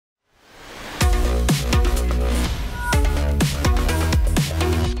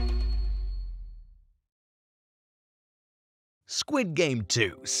Squid Game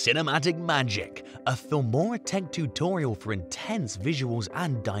 2 Cinematic Magic, a Filmora tech tutorial for intense visuals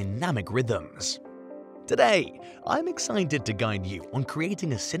and dynamic rhythms. Today, I'm excited to guide you on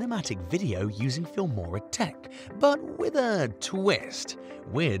creating a cinematic video using Filmora tech, but with a twist.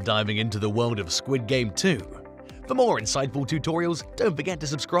 We're diving into the world of Squid Game 2. For more insightful tutorials, don't forget to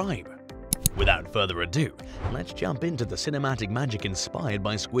subscribe. Without further ado, let's jump into the cinematic magic inspired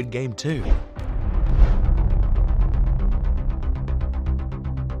by Squid Game 2.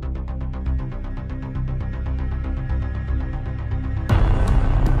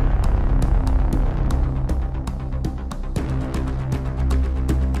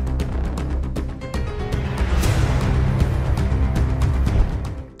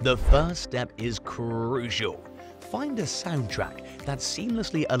 The first step is crucial. Find a soundtrack that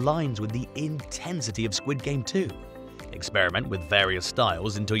seamlessly aligns with the intensity of Squid Game 2. Experiment with various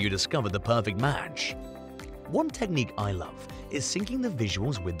styles until you discover the perfect match. One technique I love is syncing the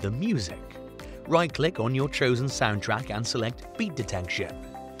visuals with the music. Right-click on your chosen soundtrack and select Beat Detection.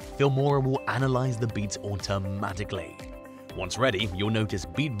 Filmora will analyze the beats automatically. Once ready, you'll notice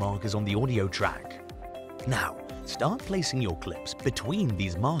beat markers on the audio track. Now, start placing your clips between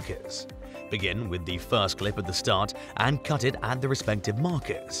these markers. Begin with the first clip at the start and cut it at the respective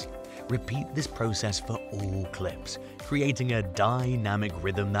markers. Repeat this process for all clips, creating a dynamic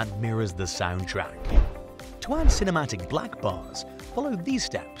rhythm that mirrors the soundtrack. To add cinematic black bars, follow these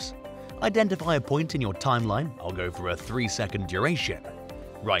steps. Identify a point in your timeline, I'll go for a 3-second duration.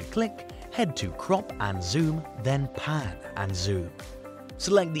 Right-click, head to Crop and Zoom, then Pan and Zoom.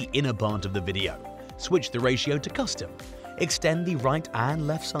 Select the inner part of the video. Switch the ratio to custom. Extend the right and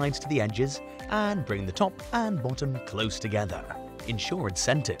left sides to the edges and bring the top and bottom close together. Ensure it's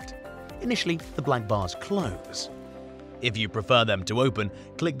centered. Initially, the black bars close. If you prefer them to open,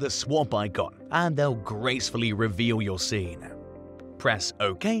 click the swap icon and they'll gracefully reveal your scene. Press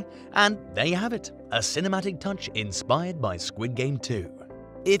OK and there you have it, a cinematic touch inspired by Squid Game 2.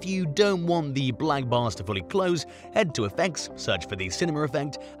 If you don't want the black bars to fully close, head to Effects, search for the cinema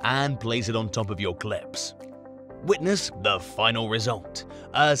effect, and place it on top of your clips. Witness the final result,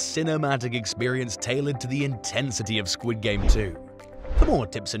 a cinematic experience tailored to the intensity of Squid Game 2. For more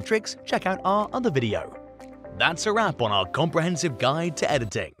tips and tricks, check out our other video. That's a wrap on our comprehensive guide to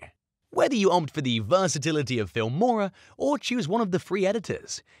editing. Whether you opt for the versatility of Filmora or choose one of the free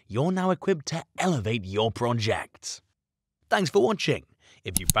editors, you're now equipped to elevate your projects. Thanks for watching.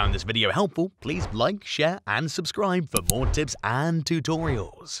 If you found this video helpful, please like, share, and subscribe for more tips and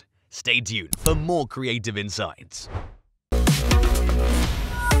tutorials. Stay tuned for more creative insights.